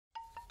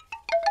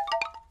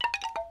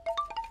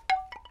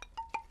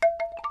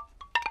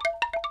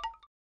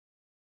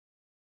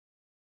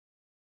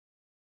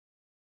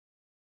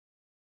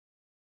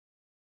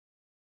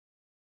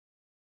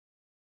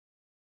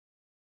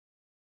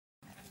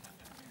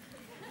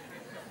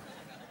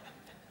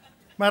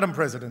Madam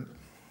President,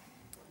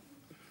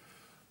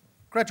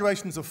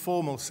 graduation is a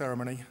formal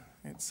ceremony.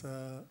 It's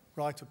a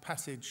rite of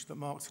passage that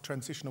marks the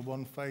transition of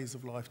one phase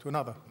of life to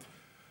another.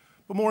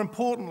 But more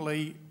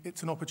importantly,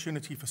 it's an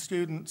opportunity for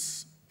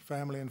students,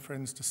 family and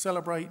friends to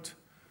celebrate.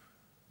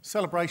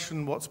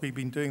 Celebration, what's we've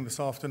been doing this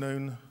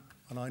afternoon,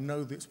 and I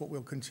know that's what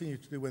we'll continue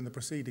to do when the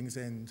proceedings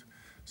end,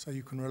 so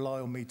you can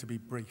rely on me to be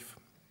brief.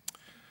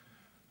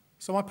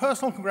 So my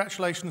personal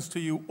congratulations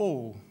to you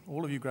all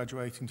of you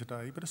graduating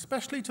today, but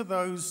especially to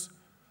those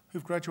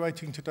who've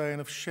graduating today and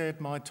have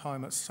shared my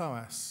time at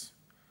SOAS,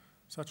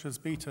 such as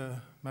Bita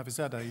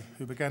Mavizadeh,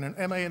 who began an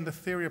MA in the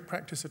Theory of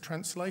Practice of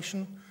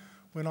Translation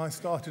when I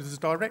started as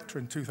director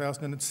in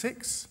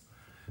 2006,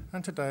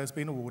 and today has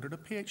been awarded a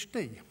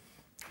PhD.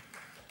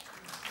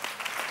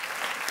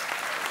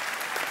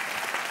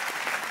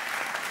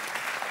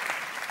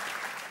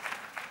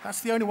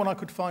 That's the only one I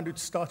could find who'd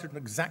started at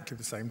exactly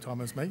the same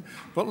time as me.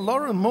 But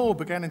Lauren Moore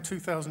began in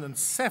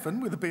 2007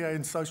 with a BA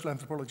in Social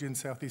Anthropology and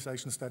Southeast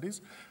Asian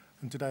Studies,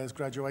 and today has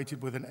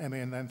graduated with an MA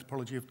in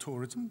Anthropology of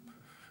Tourism.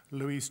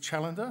 Louise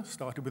Challender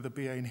started with a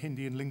BA in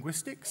Hindi and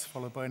Linguistics,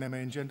 followed by an MA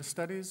in Gender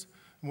Studies.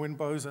 And Win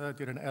Boza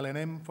did an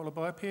LNM, followed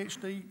by a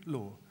PhD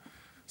Law.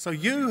 So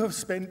you have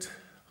spent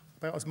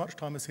about as much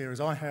time here as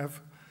I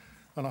have,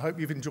 and I hope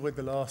you've enjoyed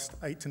the last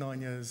 8 to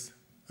 9 years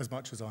as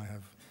much as I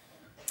have.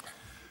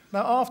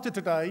 Now, after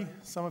today,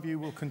 some of you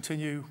will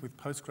continue with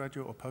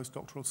postgraduate or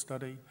postdoctoral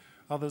study.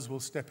 Others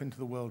will step into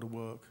the world of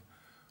work.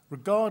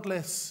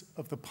 Regardless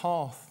of the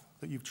path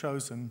that you've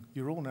chosen,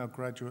 you're all now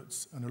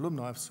graduates and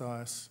alumni of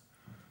SOAS.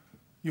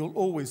 You'll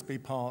always be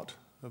part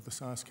of the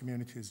SOAS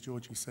community, as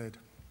Georgie said.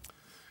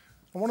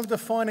 And one of the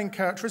defining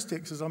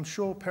characteristics, as I'm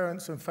sure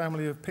parents and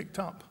family have picked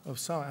up of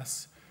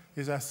SOAS,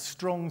 is a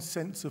strong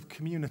sense of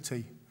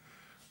community.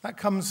 That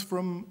comes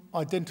from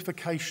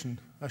identification,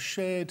 a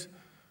shared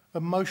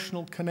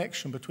emotional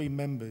connection between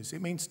members.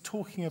 It means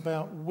talking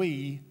about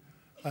we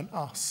and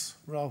us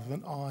rather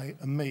than I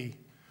and me.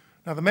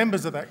 Now, the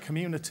members of that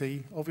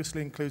community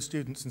obviously include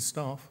students and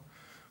staff,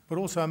 but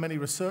also our many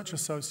research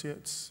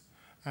associates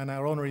and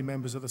our honorary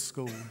members of the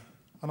school.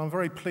 And I'm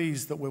very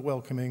pleased that we're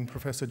welcoming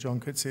Professor John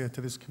Coetzee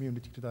to this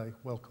community today.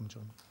 Welcome,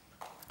 John.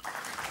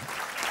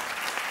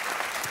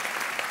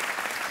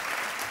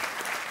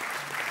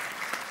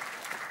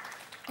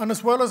 And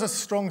as well as a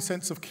strong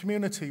sense of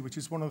community, which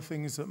is one of the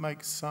things that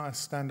makes SOAS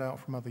stand out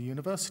from other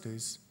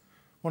universities,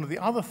 one of the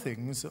other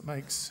things that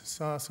makes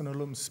SOAS and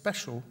alums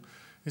special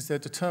is their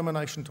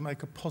determination to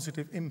make a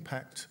positive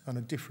impact and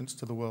a difference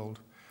to the world.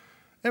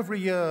 Every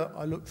year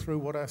I look through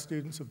what our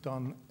students have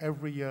done.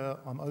 Every year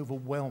I'm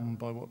overwhelmed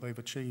by what they've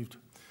achieved.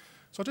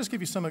 So I'll just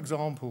give you some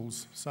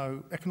examples.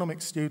 So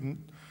economics student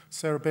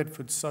Sarah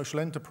Bedford's social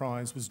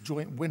enterprise was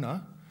joint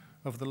winner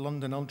of the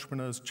London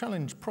Entrepreneurs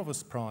Challenge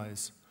Provost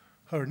Prize.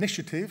 Her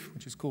initiative,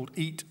 which is called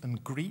Eat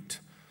and Greet,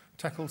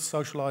 tackles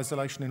social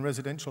isolation in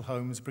residential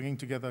homes, bringing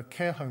together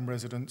care home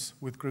residents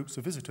with groups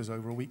of visitors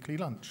over a weekly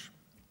lunch.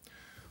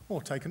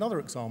 Or take another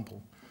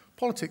example.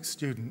 Politics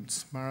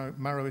student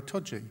Maro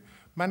Itoji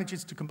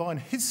manages to combine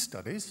his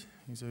studies,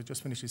 he's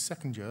just finished his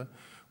second year,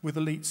 with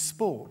elite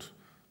sport,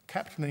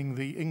 captaining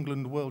the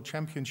England World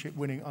Championship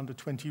winning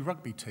under-20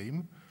 rugby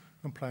team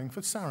and playing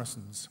for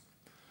Saracens.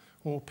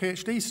 Or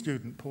PhD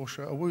student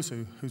Portia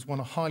Owusu, who's won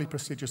a highly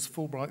prestigious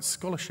Fulbright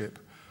scholarship,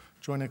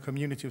 joining a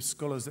community of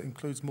scholars that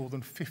includes more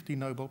than 50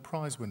 Nobel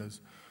Prize winners.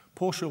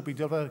 Portia will be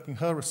developing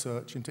her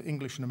research into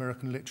English and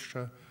American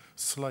literature,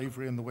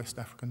 slavery and the West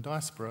African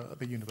diaspora at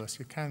the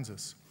University of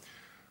Kansas.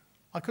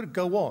 I could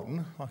go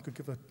on, I could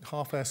give a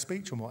half-hour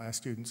speech on what our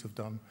students have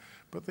done,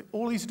 but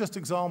all these are just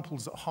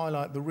examples that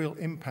highlight the real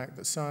impact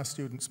that SOAS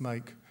students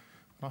make.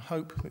 And I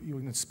hope that you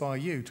will inspire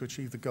you to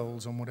achieve the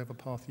goals on whatever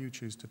path you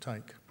choose to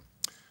take.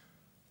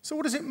 So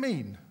what does it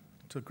mean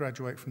to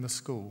graduate from the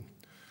school?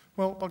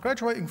 Well, by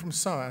graduating from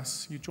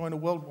SOAS, you join a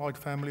worldwide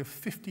family of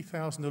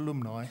 50,000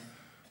 alumni,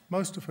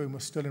 most of whom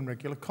are still in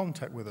regular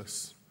contact with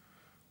us.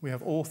 We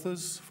have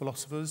authors,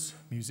 philosophers,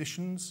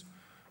 musicians,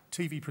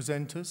 TV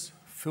presenters,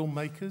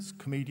 filmmakers,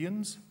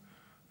 comedians,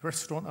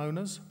 restaurant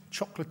owners,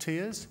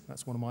 chocolatiers,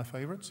 that's one of my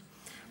favourites,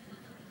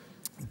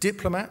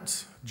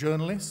 diplomats,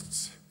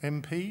 journalists,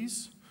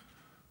 MPs,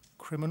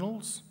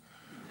 criminals,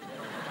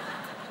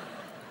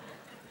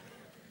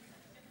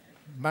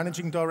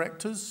 managing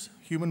directors,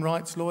 human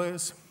rights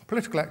lawyers,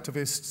 political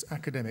activists,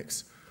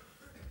 academics.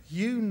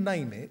 You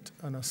name it,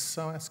 and a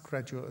SOAS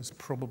graduate has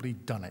probably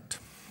done it.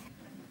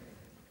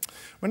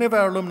 Many of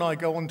our alumni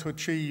go on to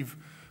achieve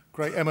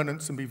great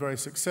eminence and be very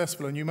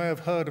successful, and you may have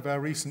heard of our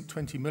recent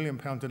 £20 million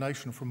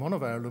donation from one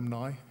of our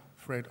alumni,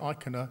 Fred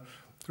Eichener,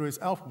 through his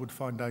Alphawood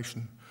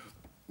Foundation.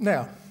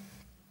 Now,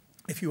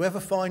 if you ever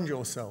find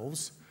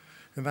yourselves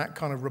in that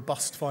kind of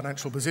robust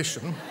financial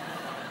position,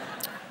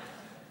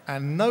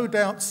 and no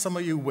doubt some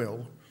of you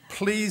will,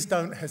 please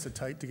don't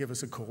hesitate to give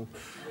us a call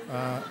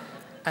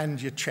and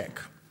your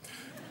cheque.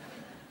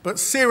 But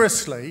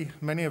seriously,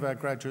 many of our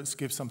graduates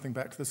give something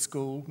back to the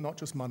school, not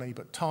just money,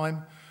 but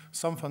time.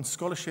 Some fund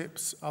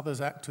scholarships,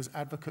 others act as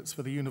advocates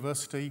for the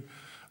university,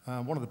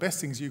 One of the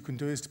best things you can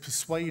do is to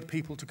persuade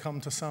people to come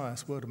to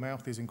SOAS. Word of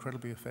mouth is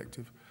incredibly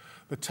effective.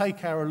 The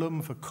Take Our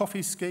Alum for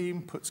Coffee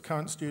scheme puts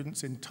current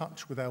students in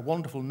touch with our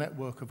wonderful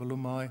network of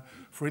alumni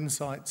for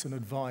insights and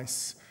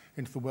advice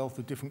into the wealth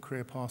of different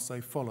career paths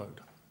they've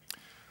followed.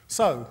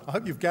 So, I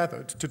hope you've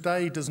gathered,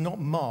 today does not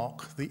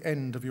mark the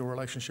end of your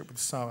relationship with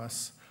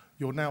SOAS.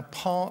 You're now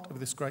part of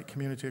this great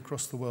community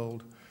across the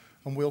world,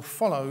 and we'll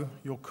follow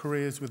your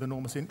careers with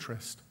enormous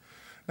interest.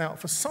 Now,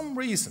 for some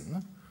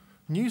reason,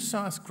 new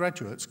SOAS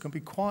graduates can be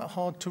quite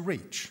hard to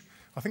reach.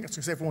 I think it's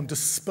because everyone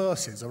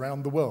disperses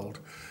around the world.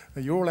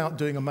 You're all out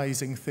doing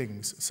amazing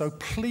things. So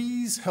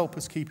please help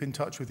us keep in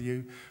touch with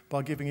you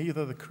by giving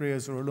either the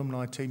careers or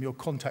alumni team your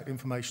contact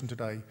information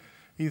today,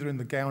 either in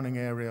the Gowning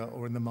area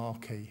or in the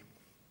marquee.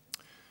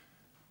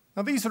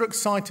 Now, these are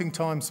exciting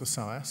times for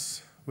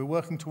SOAS. We're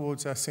working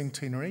towards our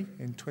centenary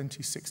in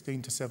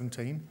 2016 to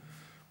 17.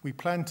 We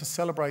plan to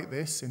celebrate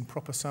this in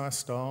proper SOAS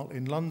style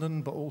in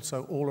London, but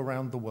also all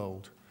around the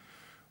world.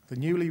 The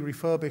newly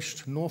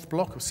refurbished North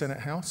Block of Senate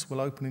House will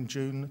open in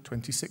June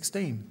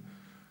 2016.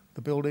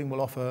 The building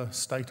will offer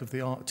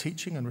state-of-the-art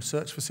teaching and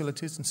research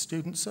facilities and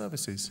student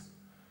services.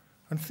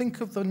 And think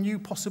of the new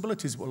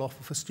possibilities it will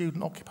offer for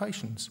student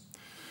occupations.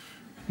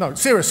 No,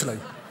 seriously,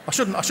 I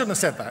shouldn't have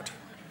said that.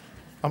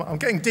 I'm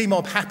getting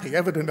DMOB happy,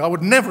 evidently. I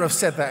would never have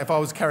said that if I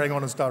was carrying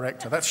on as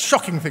director. That's a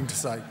shocking thing to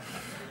say.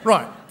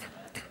 Right.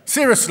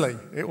 Seriously,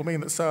 it will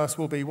mean that SOAS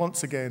will be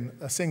once again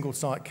a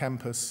single-site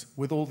campus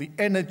with all the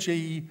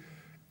energy,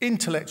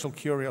 intellectual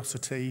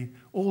curiosity,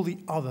 all the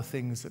other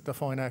things that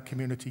define our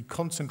community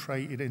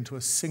concentrated into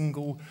a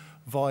single,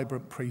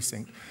 vibrant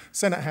precinct.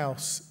 Senate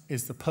House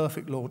is the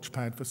perfect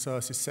launchpad for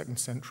SOAS's second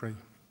century.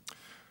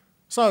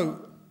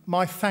 So,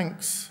 my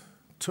thanks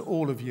to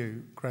all of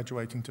you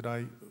graduating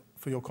today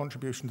for your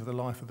contribution to the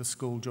life of the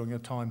school during your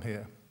time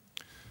here.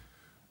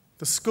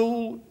 The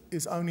school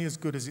is only as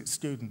good as its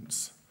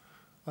students,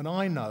 and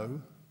I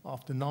know,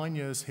 after 9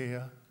 years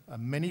here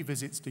and many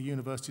visits to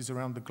universities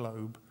around the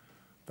globe,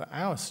 that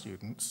our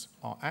students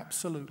are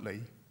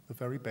absolutely the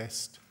very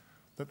best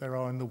that there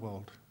are in the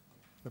world.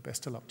 The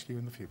best of luck to you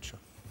in the future.